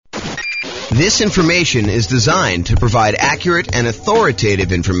This information is designed to provide accurate and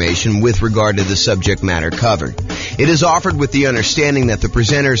authoritative information with regard to the subject matter covered. It is offered with the understanding that the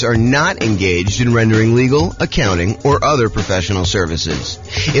presenters are not engaged in rendering legal, accounting, or other professional services.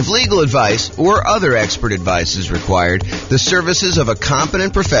 If legal advice or other expert advice is required, the services of a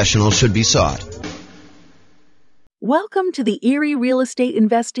competent professional should be sought. Welcome to the Erie Real Estate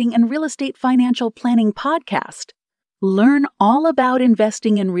Investing and Real Estate Financial Planning Podcast. Learn all about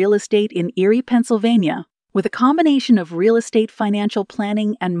investing in real estate in Erie, Pennsylvania, with a combination of real estate financial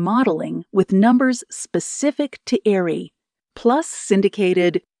planning and modeling with numbers specific to Erie, plus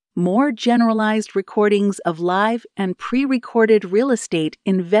syndicated, more generalized recordings of live and pre-recorded real estate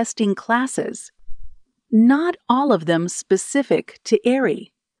investing classes. Not all of them specific to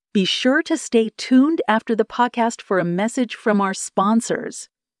Erie. Be sure to stay tuned after the podcast for a message from our sponsors.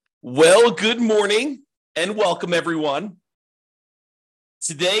 Well, good morning. And welcome, everyone.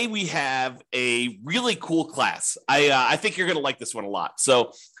 Today we have a really cool class. I think you're going to like this one a lot.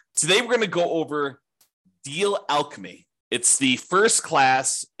 So today we're going to go over Deal Alchemy. It's the first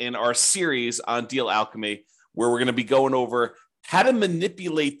class in our series on Deal Alchemy, where we're going to be going over how to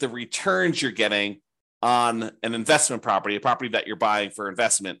manipulate the returns you're getting on an investment property, a property that you're buying for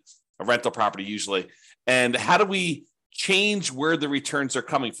investment, a rental property usually, and how do we change where the returns are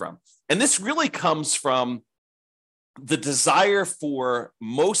coming from. And this really comes from the desire for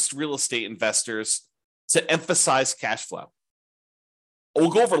most real estate investors to emphasize cash flow. We'll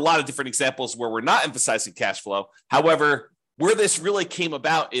go over a lot of different examples where we're not emphasizing cash flow. However, where this really came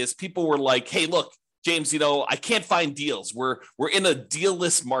about is people were like, hey, look, James, I can't find deals. We're in a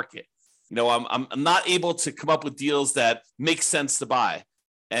deal-less market. I'm not able to come up with deals that make sense to buy.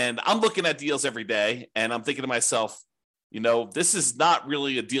 And I'm looking at deals every day and I'm thinking to myself, this is not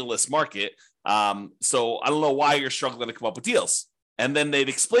really a deal-less market. So I don't know why you're struggling to come up with deals. And then they'd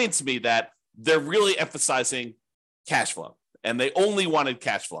explain to me that they're really emphasizing cash flow and they only wanted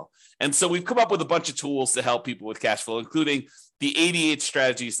cash flow. And so we've come up with a bunch of tools to help people with cash flow, including the 88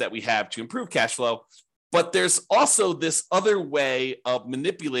 strategies that we have to improve cash flow. But there's also this other way of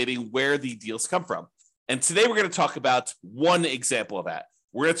manipulating where the deals come from. And today we're going to talk about one example of that.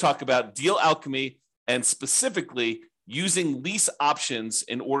 We're going to talk about Deal Alchemy and specifically using lease options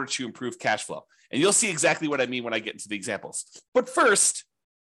in order to improve cash flow. And you'll see exactly what I mean when I get into the examples. But first,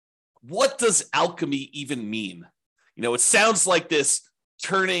 what does alchemy even mean? It sounds like this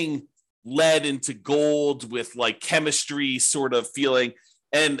turning lead into gold with like chemistry sort of feeling.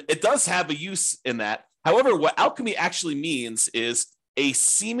 And it does have a use in that. However, what alchemy actually means is a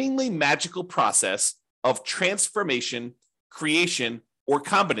seemingly magical process of transformation, creation, or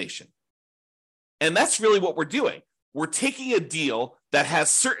combination. And that's really what we're doing. We're taking a deal that has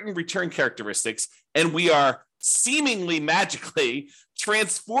certain return characteristics, and we are seemingly magically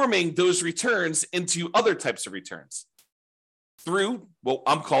transforming those returns into other types of returns through what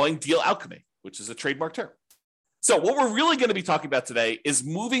I'm calling deal alchemy, which is a trademark term. So what we're really going to be talking about today is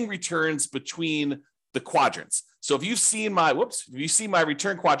moving returns between the quadrants. So if you've seen my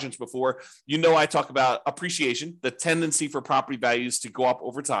return quadrants before, I talk about appreciation, the tendency for property values to go up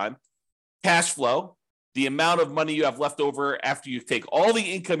over time, cash flow, the amount of money you have left over after you take all the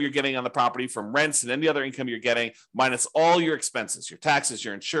income you're getting on the property from rents and any other income you're getting, minus all your expenses, your taxes,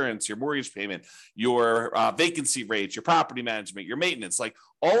 your insurance, your mortgage payment, your vacancy rates, your property management, your maintenance, like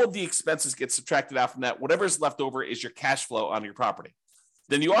all of the expenses get subtracted out from that. Whatever's left over is your cash flow on your property.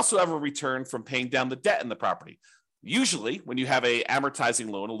 Then you also have a return from paying down the debt in the property. Usually when you have a amortizing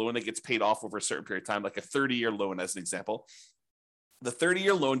loan, a loan that gets paid off over a certain period of time, like a 30-year loan as an example, the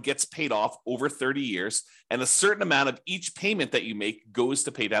 30-year loan gets paid off over 30 years, and a certain amount of each payment that you make goes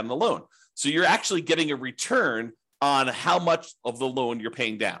to pay down the loan. So you're actually getting a return on how much of the loan you're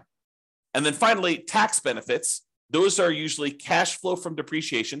paying down. And then finally, tax benefits. Those are usually cash flow from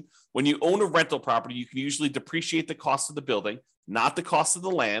depreciation. When you own a rental property, you can usually depreciate the cost of the building, not the cost of the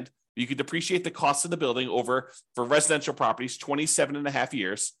land. You can depreciate the cost of the building over, for residential properties, 27 and a half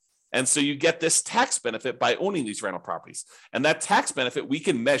years. And so you get this tax benefit by owning these rental properties. And that tax benefit we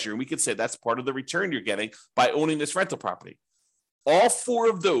can measure, and we can say that's part of the return you're getting by owning this rental property. All four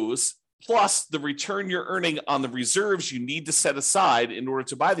of those, plus the return you're earning on the reserves you need to set aside in order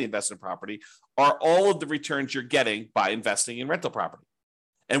to buy the investment property, are all of the returns you're getting by investing in rental property.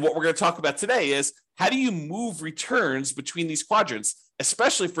 And what we're going to talk about today is how do you move returns between these quadrants,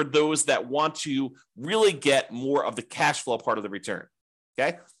 especially for those that want to really get more of the cash flow part of the return.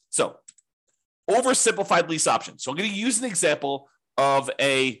 Okay. So oversimplified lease options. So I'm going to use an example of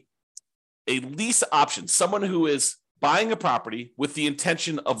a lease option, someone who is buying a property with the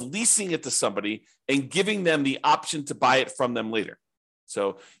intention of leasing it to somebody and giving them the option to buy it from them later.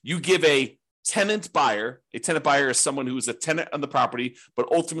 So you give a tenant buyer. A tenant buyer is someone who is a tenant on the property,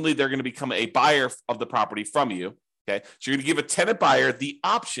 but ultimately they're going to become a buyer of the property from you. Okay, so you're going to give a tenant buyer the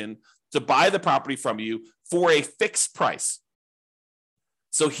option to buy the property from you for a fixed price.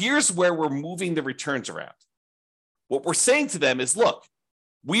 So here's where we're moving the returns around. What we're saying to them is, look,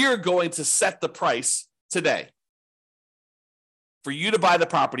 we are going to set the price today for you to buy the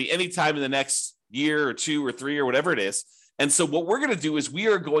property anytime in the next year or 2 or 3 or whatever it is. And so what we're going to do is we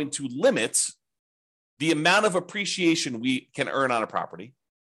are going to limit the amount of appreciation we can earn on a property.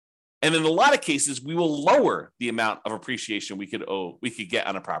 And in a lot of cases, we will lower the amount of appreciation we could get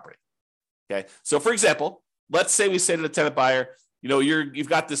on a property. Okay. So for example, let's say we say to the tenant buyer, you've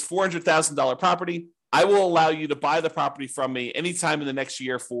got this $400,000 property. I will allow you to buy the property from me anytime in the next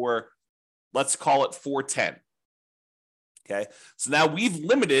year for, let's call it $410,000. Okay. So now we've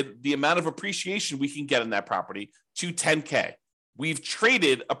limited the amount of appreciation we can get on that property to $10,000. We've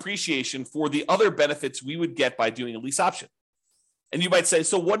traded appreciation for the other benefits we would get by doing a lease option. And you might say,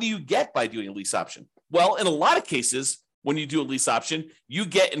 so what do you get by doing a lease option? Well, in a lot of cases, when you do a lease option, you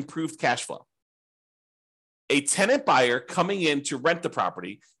get improved cash flow. A tenant buyer coming in to rent the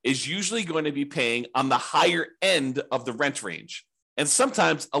property is usually going to be paying on the higher end of the rent range, and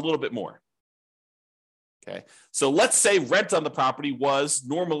sometimes a little bit more. Okay, so let's say rent on the property was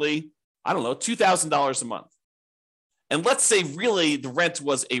normally, $2,000 a month. And let's say really the rent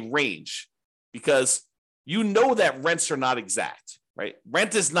was a range, because that rents are not exact, right?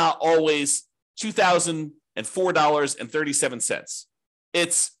 Rent is not always $2,004.37.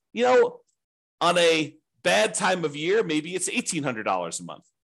 It's, on a bad time of year, maybe it's $1,800 a month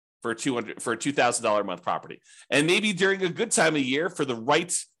for a $2,000 a month property. And maybe during a good time of year for the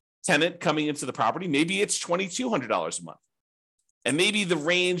right tenant coming into the property, maybe it's $2,200 a month. And maybe the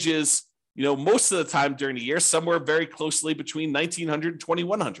range is, most of the time during the year, somewhere very closely between $1,900 and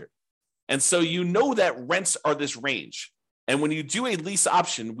 $2,100. And so that rents are this range. And when you do a lease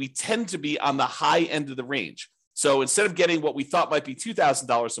option, we tend to be on the high end of the range. So instead of getting what we thought might be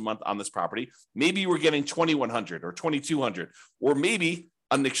 $2,000 a month on this property, maybe we're getting $2,100 or $2,200, or maybe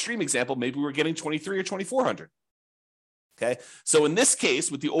an extreme example, maybe we're getting $2,300 or $2,400. Okay. So in this case,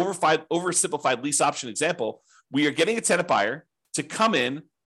 with the oversimplified lease option example, we are getting a tenant buyer to come in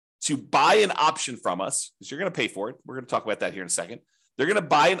to buy an option from us, because you're going to pay for it. We're going to talk about that here in a second. They're going to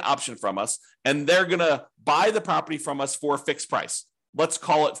buy an option from us, and they're going to buy the property from us for a fixed price. Let's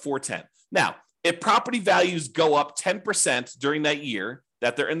call it $410,000. Now, if property values go up 10% during that year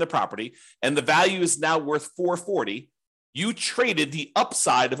that they're in the property, and the value is now worth $440,000, you traded the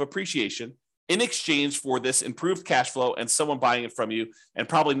upside of appreciation in exchange for this improved cash flow and someone buying it from you, and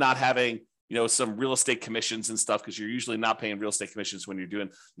probably not having some real estate commissions and stuff, because you're usually not paying real estate commissions when you're doing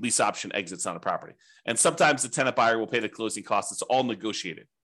lease option exits on a property. And sometimes the tenant buyer will pay the closing costs. It's all negotiated.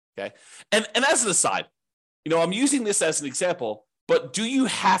 Okay. And as an aside, I'm using this as an example, but do you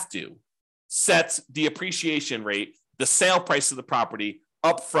have to set the appreciation rate, the sale price of the property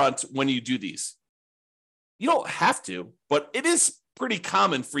up front when you do these? You don't have to, but it is pretty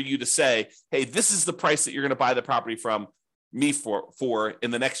common for you to say, hey, this is the price that you're going to buy the property from me for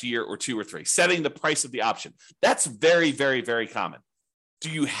in the next year or 2 or 3, setting the price of the option. That's very, very, very common. Do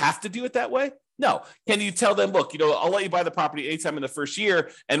you have to do it that way? No. Can you tell them, look, I'll let you buy the property anytime in the first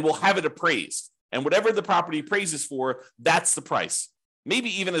year, and we'll have it appraised. And whatever the property appraises for, that's the price.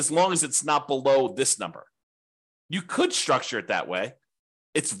 Maybe even as long as it's not below this number. You could structure it that way.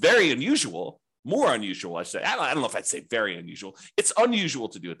 It's very unusual, more unusual, I say. I don't know if I'd say very unusual. It's unusual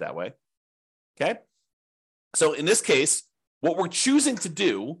to do it that way. Okay? So in this case, what we're choosing to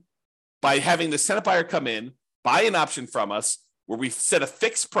do by having the tenant buyer come in, buy an option from us, where we set a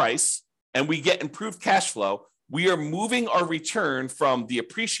fixed price and we get improved cash flow, we are moving our return from the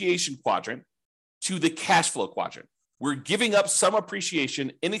appreciation quadrant to the cash flow quadrant. We're giving up some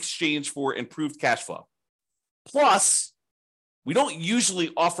appreciation in exchange for improved cash flow. Plus, we don't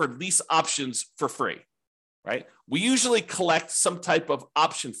usually offer lease options for free, right? We usually collect some type of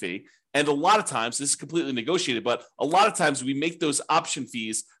option fee. And a lot of times, this is completely negotiated, but a lot of times we make those option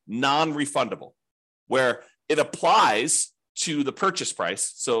fees non-refundable, where it applies to the purchase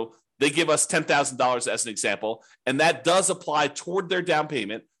price. So they give us $10,000 as an example, and that does apply toward their down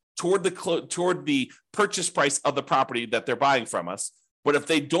payment, toward the purchase price of the property that they're buying from us. But if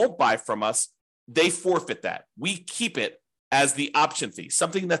they don't buy from us, they forfeit that. We keep it as the option fee,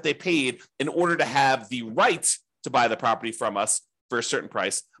 something that they paid in order to have the right to buy the property from us for a certain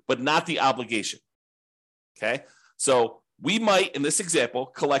price, but not the obligation. Okay. So we might, in this example,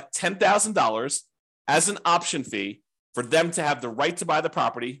 collect $10,000 as an option fee for them to have the right to buy the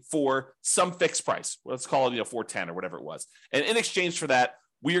property for some fixed price. Let's call it, $410,000 or whatever it was. And in exchange for that,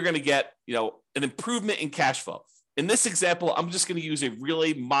 we are going to get, an improvement in cash flow. In this example, I'm just going to use a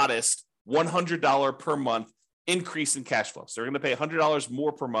really modest $100 per month increase in cash flow. So we're going to pay $100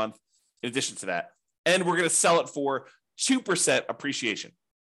 more per month in addition to that. And we're going to sell it for 2% appreciation.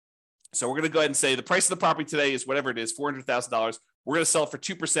 So we're going to go ahead and say the price of the property today is whatever it is, $400,000. We're going to sell it for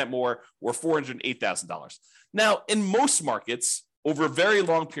 2% more, or $408,000. Now, in most markets, over a very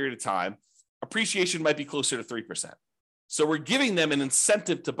long period of time, appreciation might be closer to 3%. So we're giving them an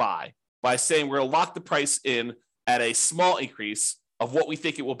incentive to buy by saying we're going to lock the price in at a small increase of what we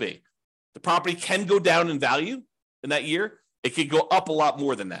think it will be. The property can go down in value in that year. It can go up a lot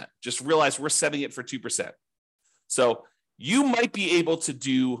more than that. Just realize we're setting it for 2%. So you might be able to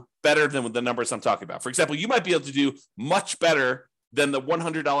do better than the numbers I'm talking about. For example, you might be able to do much better than the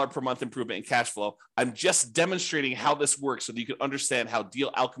 $100 per month improvement in cash flow. I'm just demonstrating how this works so that you can understand how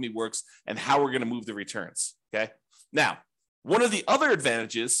Deal Alchemy works and how we're going to move the returns. Okay. Now, one of the other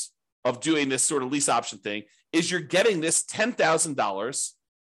advantages of doing this sort of lease option thing is you're getting this $10,000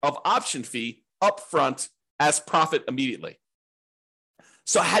 of option fee upfront as profit immediately.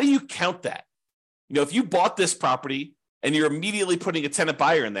 So how do you count that? If you bought this property and you're immediately putting a tenant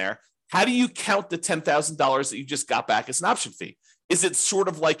buyer in there, how do you count the $10,000 that you just got back as an option fee? Is it sort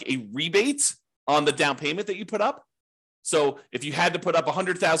of like a rebate on the down payment that you put up? So if you had to put up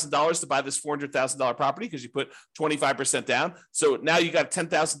 $100,000 to buy this $400,000 property because you put 25% down, so now you got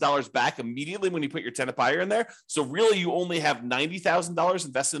 $10,000 back immediately when you put your tenant buyer in there. So really you only have $90,000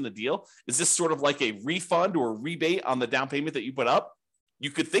 invested in the deal. Is this sort of like a refund or a rebate on the down payment that you put up? You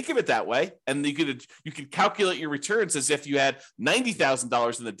could think of it that way, and you could calculate your returns as if you had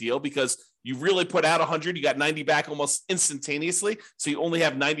 $90,000 in the deal because you really put out 100, you got 90 back almost instantaneously. So you only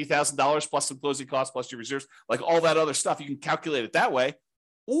have $90,000 plus some closing costs plus your reserves, like all that other stuff. You can calculate it that way,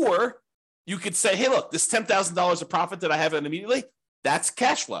 or you could say, "Hey, look, this $10,000 of profit that I have immediately, that's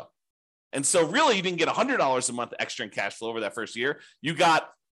cash flow." And so really, you didn't get $100 a month extra in cash flow over that first year. You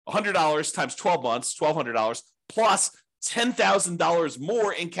got $100 times 12 months, $1,200 plus $10,000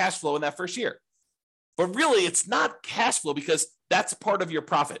 more in cash flow in that first year. But really, it's not cash flow because that's part of your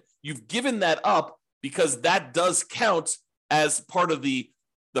profit. You've given that up because that does count as part of the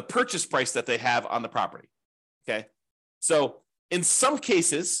purchase price that they have on the property. Okay. So in some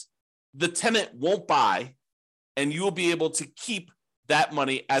cases, the tenant won't buy and you will be able to keep that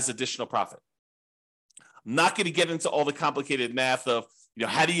money as additional profit. I'm not going to get into all the complicated math of,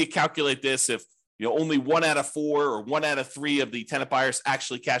 how do you calculate this if only 1 out of 4 or 1 out of 3 of the tenant buyers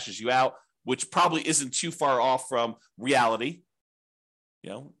actually cashes you out, which probably isn't too far off from reality,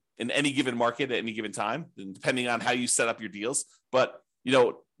 in any given market at any given time, and depending on how you set up your deals. But,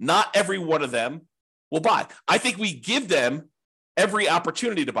 not every one of them will buy. I think we give them every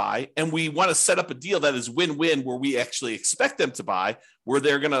opportunity to buy, and we want to set up a deal that is win-win where we actually expect them to buy, where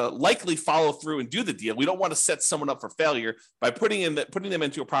they're going to likely follow through and do the deal. We don't want to set someone up for failure by putting them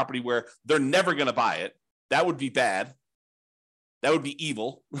into a property where they're never going to buy it. That would be bad. That would be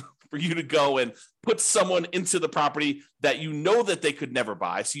evil for you to go and put someone into the property that that they could never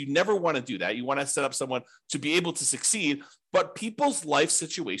buy. So you never want to do that. You want to set up someone to be able to succeed, but people's life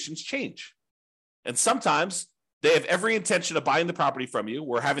situations change. And sometimes they have every intention of buying the property from you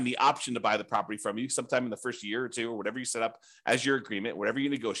or having the option to buy the property from you sometime in the first year or two or whatever you set up as your agreement, whatever you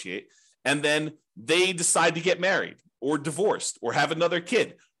negotiate. And then they decide to get married or divorced or have another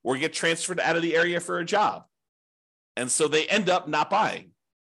kid or get transferred out of the area for a job. And so they end up not buying.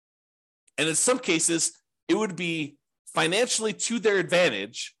 And in some cases, it would be financially to their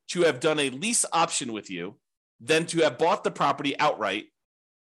advantage to have done a lease option with you than to have bought the property outright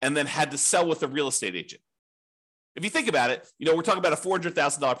and then had to sell with a real estate agent. If you think about it, we're talking about a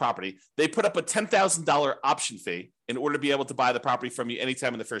 $400,000 property. They put up a $10,000 option fee in order to be able to buy the property from you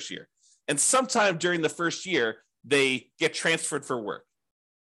anytime in the first year. And sometime during the first year, they get transferred for work.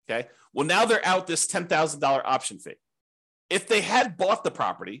 Okay. Well, now they're out this $10,000 option fee. If they had bought the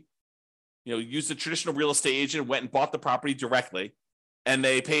property, used a traditional real estate agent, went and bought the property directly, and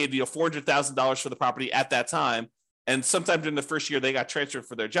they paid $400,000 for the property at that time, and sometime during the first year they got transferred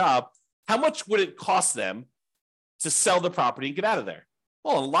for their job, how much would it cost them to sell the property and get out of there?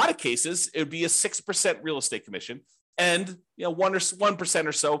 Well, in a lot of cases, it would be a 6% real estate commission and 1%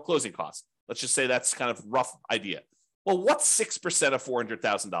 or so closing costs. Let's just say that's kind of rough idea. Well, what's 6% of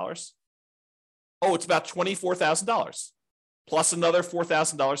 $400,000? Oh, it's about $24,000 plus another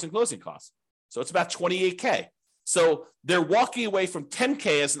 $4,000 in closing costs. So it's about $28K. So they're walking away from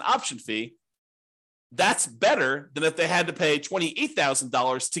 $10K as an option fee. That's better than if they had to pay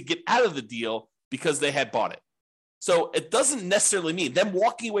 $28,000 to get out of the deal because they had bought it. So it doesn't necessarily mean them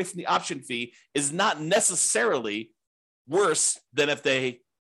walking away from the option fee is not necessarily worse than if they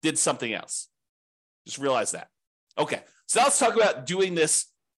did something else. Just realize that. Okay, so now let's talk about doing this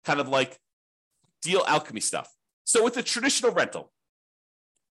kind of like deal alchemy stuff. So with the traditional rental,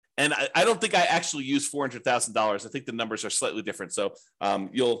 and I don't think I actually use $400,000. I think the numbers are slightly different. So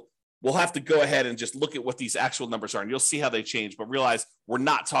we'll have to go ahead and just look at what these actual numbers are, and you'll see how they change. But realize we're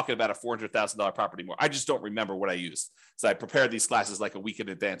not talking about a $400,000 property anymore. I just don't remember what I used. So I prepared these classes like a week in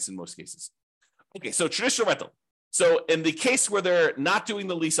advance in most cases. Okay, so traditional rental. So in the case where they're not doing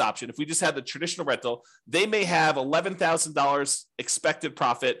the lease option, if we just had the traditional rental, they may have $11,000 expected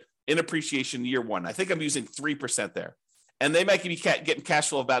profit in appreciation year one. I think I'm using 3% there. And they might be getting cash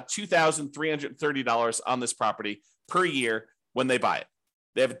flow of about $2,330 on this property per year when they buy it.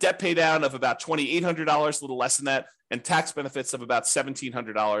 They have a debt pay down of about $2,800, a little less than that, and tax benefits of about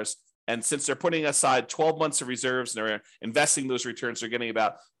 $1,700. And since they're putting aside 12 months of reserves and they're investing those returns, they're getting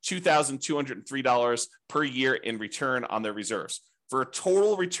about $2,203 per year in return on their reserves for a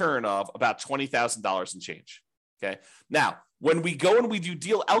total return of about $20,000 in change. Okay. Now, when we go and we do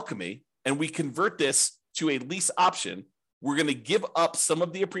deal alchemy and we convert this to a lease option, we're going to give up some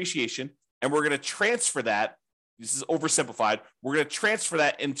of the appreciation and we're going to transfer that. This is oversimplified. We're going to transfer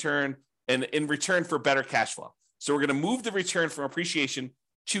that in turn and in return for better cash flow. So we're going to move the return from appreciation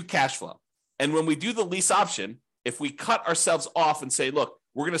to cash flow. And when we do the lease option, if we cut ourselves off and say, look,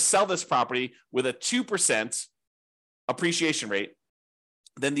 we're going to sell this property with a 2% appreciation rate,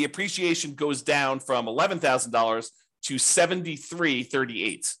 then the appreciation goes down from $11,000 to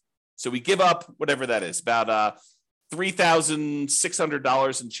 $73,338. So we give up whatever that is, about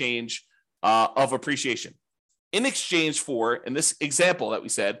 $3,600 and change of appreciation. In exchange for, in this example that we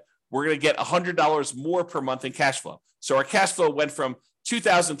said, we're going to get $100 more per month in cash flow. So our cash flow went from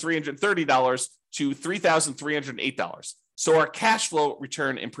 $2,330 to $3,308. So our cash flow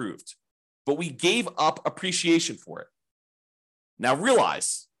return improved, but we gave up appreciation for it. Now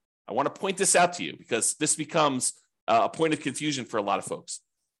realize, I want to point this out to you because this becomes a point of confusion for a lot of folks.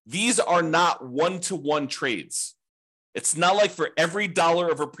 These are not one-to-one trades. It's not like for every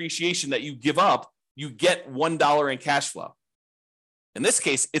dollar of appreciation that you give up, you get $1 in cash flow. In this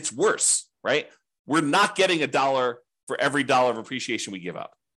case, it's worse, right? We're not getting $1 for every dollar of appreciation we give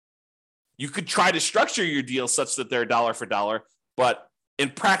up. You could try to structure your deal such that they're dollar for dollar, but in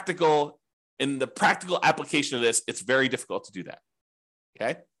the practical application of this, it's very difficult to do that.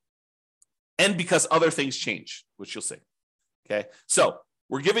 Okay. And because other things change, which you'll see. Okay. So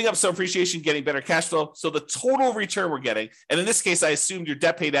we're giving up some appreciation, getting better cash flow. So the total return we're getting, and in this case, I assumed your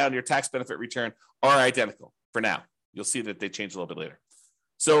debt pay down and your tax benefit return are identical for now. You'll see that they change a little bit later.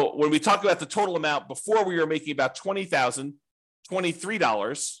 So when we talk about the total amount, before we were making about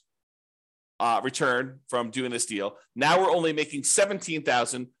 $20,023 return from doing this deal. Now we're only making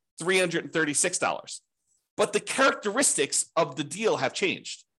 $17,336. But the characteristics of the deal have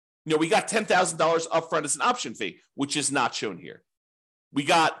changed. You know, we got $10,000 upfront as an option fee, which is not shown here. We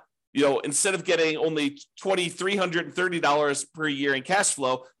got, instead of getting only $2,330 per year in cash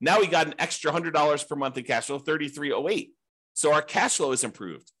flow, now we got an extra $100 per month in cash flow, $3,308. So our cash flow is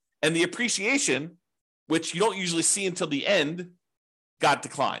improved. And the appreciation, which you don't usually see until the end, got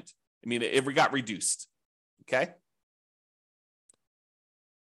declined. I mean, it got reduced. Okay?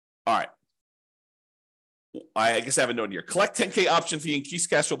 All right. I guess I have a note here. Collect $10K option fee, increase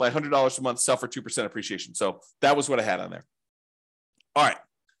cash flow by $100 a month, sell for 2% appreciation. So that was what I had on there. All right.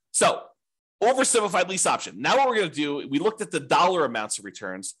 So oversimplified lease option. Now what we're going to do, we looked at the dollar amounts of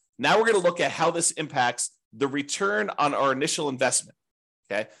returns. Now we're going to look at how this impacts the return on our initial investment.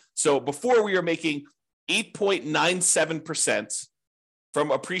 Okay. So before we were making 8.97% from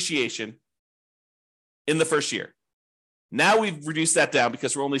appreciation in the first year. Now we've reduced that down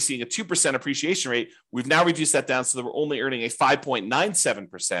because we're only seeing a 2% appreciation rate. We've now reduced that down so that we're only earning a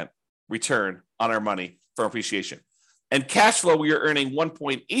 5.97% return on our money from appreciation. And cash flow, we are earning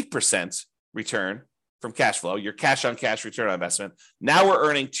 1.8% return from cash flow, your cash on cash return on investment. Now we're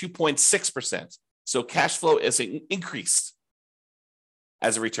earning 2.6%. So cash flow is increased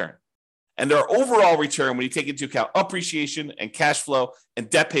as a return. And our overall return, when you take into account appreciation and cash flow and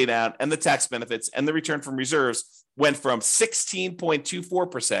debt pay down and the tax benefits and the return from reserves, went from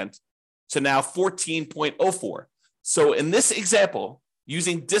 16.24% to now 14.04%. So in this example,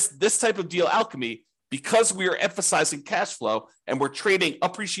 using this type of deal alchemy, because we are emphasizing cash flow and we're trading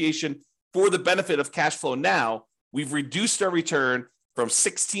appreciation for the benefit of cash flow now, we've reduced our return from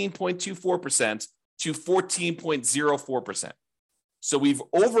 16.24% to 14.04%. So we've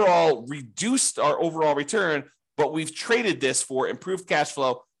overall reduced our overall return, but we've traded this for improved cash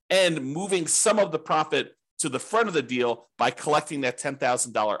flow and moving some of the profit to the front of the deal by collecting that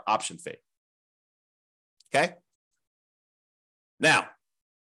 $10,000 option fee. Okay? Now,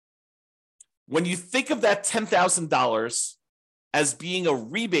 when you think of that $10,000 as being a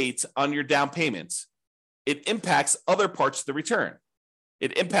rebate on your down payment, it impacts other parts of the return.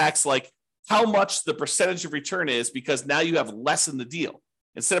 It impacts like how much the percentage of return is, because now you have less in the deal.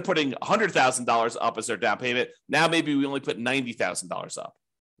 Instead of putting $100,000 up as our down payment, now maybe we only put $90,000 up.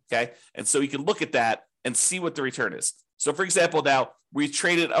 Okay. And so you can look at that and see what the return is. So for example, now we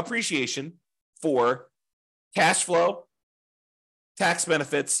traded appreciation for cash flow, tax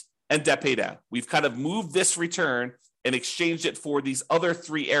benefits, and debt pay down. We've kind of moved this return and exchanged it for these other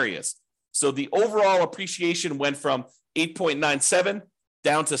three areas. So the overall appreciation went from 8.97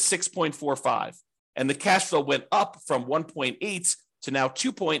 down to 6.45. And the cash flow went up from 1.8 to now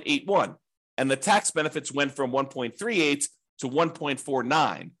 2.81. And the tax benefits went from 1.38 to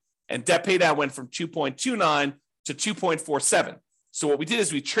 1.49. And debt pay down went from 2.29 to 2.47. So what we did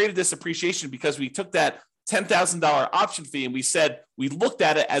is we traded this appreciation because we took that $10,000 option fee and we said, we looked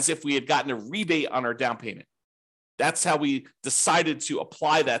at it as if we had gotten a rebate on our down payment. That's how we decided to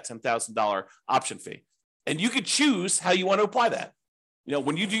apply that $10,000 option fee. And you could choose how you want to apply that. You know,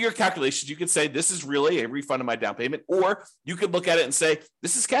 when you do your calculations, you could say, this is really a refund of my down payment, or you could look at it and say,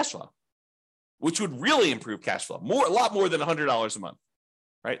 this is cash flow, which would really improve cash flow, a lot more than $100 a month,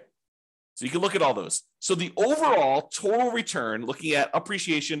 right? So you can look at all those. So the overall total return, looking at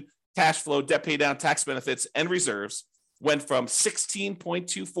appreciation, cash flow, debt pay down, tax benefits, and reserves, went from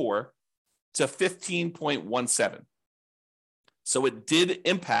 16.24 to 15.17. So it did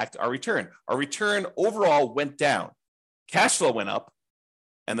impact our return. Our return overall went down. Cash flow went up,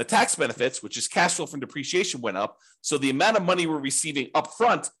 and the tax benefits, which is cash flow from depreciation, went up. So the amount of money we're receiving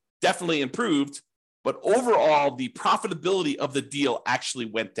upfront definitely improved, but overall, the profitability of the deal actually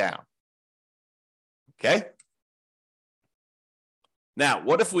went down. Okay? Now,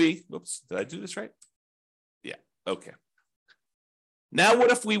 what if we, oops, did I do this right? Yeah, okay. Now,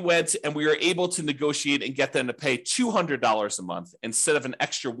 what if we went and we were able to negotiate and get them to pay $200 a month instead of an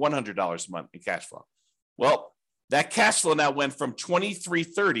extra $100 a month in cash flow? Well, that cash flow now went from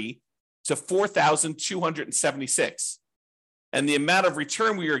 $2,330 to $4,276. And the amount of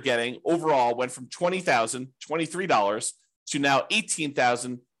return we were getting overall went from $20,023 to now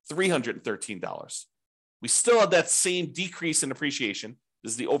 $18,313. We still had that same decrease in appreciation.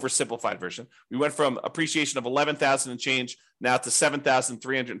 This is the oversimplified version. We went from appreciation of 11,000 and change now to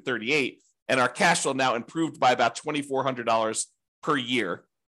 7,338. And our cash flow now improved by about $2,400 per year,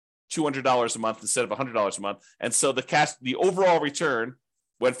 $200 a month instead of $100 a month. And so the overall return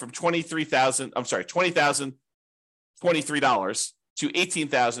went from $20,023 to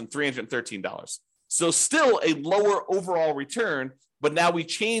 $18,313. So still a lower overall return, but now we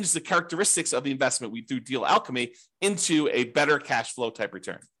changed the characteristics of the investment we do deal Alchemy into a better cash flow type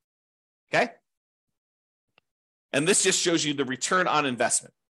return. Okay? And this just shows you the return on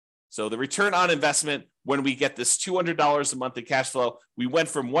investment. So the return on investment, when we get this $200 a month in cash flow, we went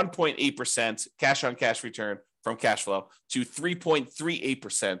from 1.8% cash on cash return from cash flow to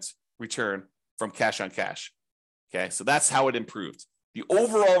 3.38% return from cash on cash. Okay, so that's how it improved. The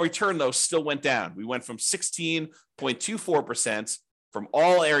overall return, though, still went down. We went from 16.24% from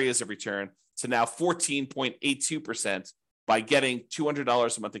all areas of return to now 14.82% by getting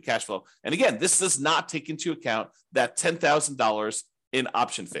 $200 a month in cash flow. And again, this does not take into account that $10,000 in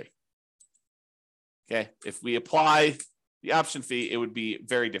option fee. Okay, if we apply the option fee, it would be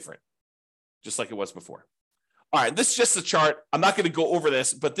very different, just like it was before. All right, this is just a chart. I'm not going to go over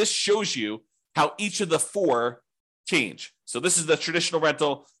this, but this shows you how each of the four change. So this is the traditional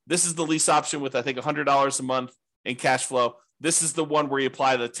rental. This is the lease option with, I think, $100 a month in cash flow. This is the one where you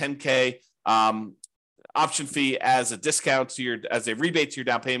apply the $10K option fee as a discount to as a rebate to your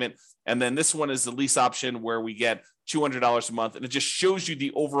down payment. And then this one is the lease option where we get $200 a month. And it just shows you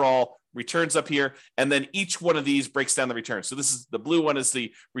the overall returns up here. And then each one of these breaks down the return. So this is the blue one is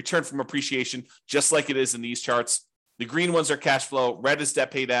the return from appreciation, just like it is in these charts. The green ones are cash flow. Red is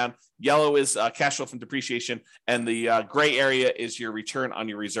debt pay down. Yellow is cash flow from depreciation. And the gray area is your return on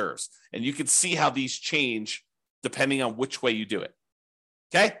your reserves. And you can see how these change depending on which way you do it.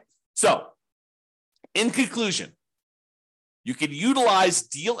 Okay? So, in conclusion, you can utilize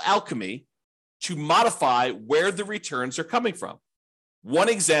deal alchemy to modify where the returns are coming from. One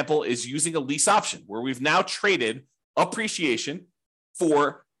example is using a lease option, where we've now traded appreciation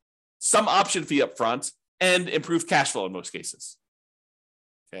for some option fee up front and improved cash flow in most cases.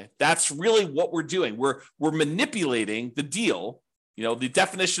 Okay, that's really what we're doing. We're manipulating the deal. You know, the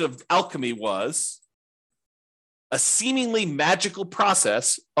definition of alchemy was a seemingly magical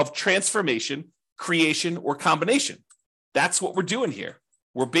process of transformation, creation, or combination. That's what we're doing here.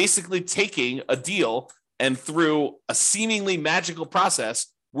 We're basically taking a deal and through a seemingly magical process,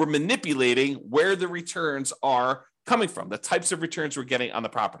 we're manipulating where the returns are coming from, the types of returns we're getting on the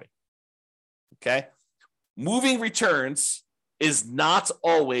property. Okay? Moving returns is not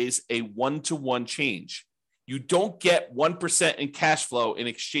always a one-to-one change. You don't get 1% in cash flow in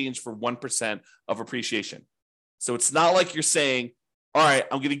exchange for 1% of appreciation. So it's not like you're saying, all right,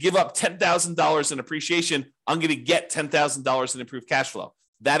 I'm going to give up $10,000 in appreciation. I'm going to get $10,000 in improved cash flow.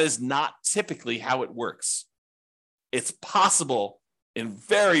 That is not typically how it works. It's possible in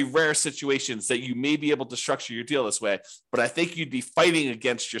very rare situations that you may be able to structure your deal this way, but I think you'd be fighting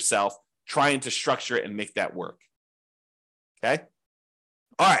against yourself trying to structure it and make that work. Okay?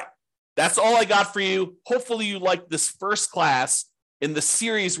 All right. That's all I got for you. Hopefully you liked this first class in the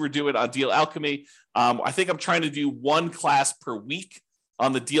series we're doing on Deal Alchemy. I think I'm trying to do one class per week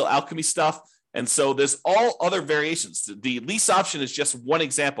on the Deal Alchemy stuff. And so there's all other variations. The lease option is just one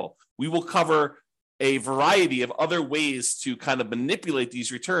example. We will cover a variety of other ways to kind of manipulate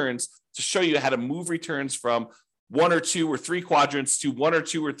these returns to show you how to move returns from 1 or 2 or 3 quadrants to 1 or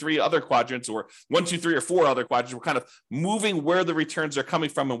 2 or 3 other quadrants, or 1, 2, 3 or 4 other quadrants. We're kind of moving where the returns are coming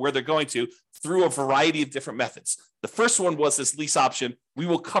from and where they're going to through a variety of different methods. The first one was this lease option. We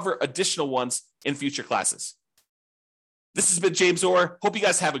will cover additional ones in future classes. This has been James Orr. Hope you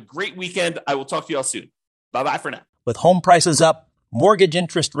guys have a great weekend. I will talk to you all soon. Bye-bye for now. With home prices up, mortgage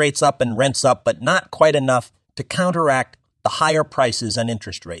interest rates up, and rents up, but not quite enough to counteract the higher prices and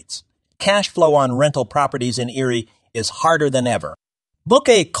interest rates. Cash flow on rental properties in Erie is harder than ever. Book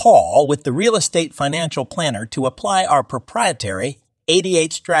a call with the Real Estate Financial Planner to apply our proprietary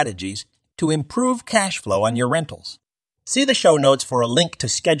 88 strategies to improve cash flow on your rentals. See the show notes for a link to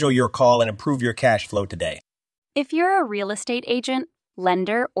schedule your call and improve your cash flow today. If you're a real estate agent,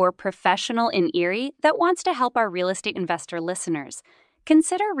 lender, or professional in Erie that wants to help our real estate investor listeners,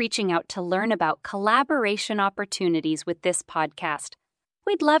 consider reaching out to learn about collaboration opportunities with this podcast.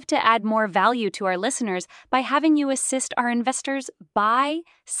 We'd love to add more value to our listeners by having you assist our investors buy,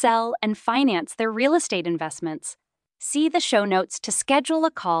 sell, and finance their real estate investments. See the show notes to schedule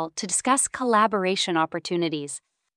a call to discuss collaboration opportunities.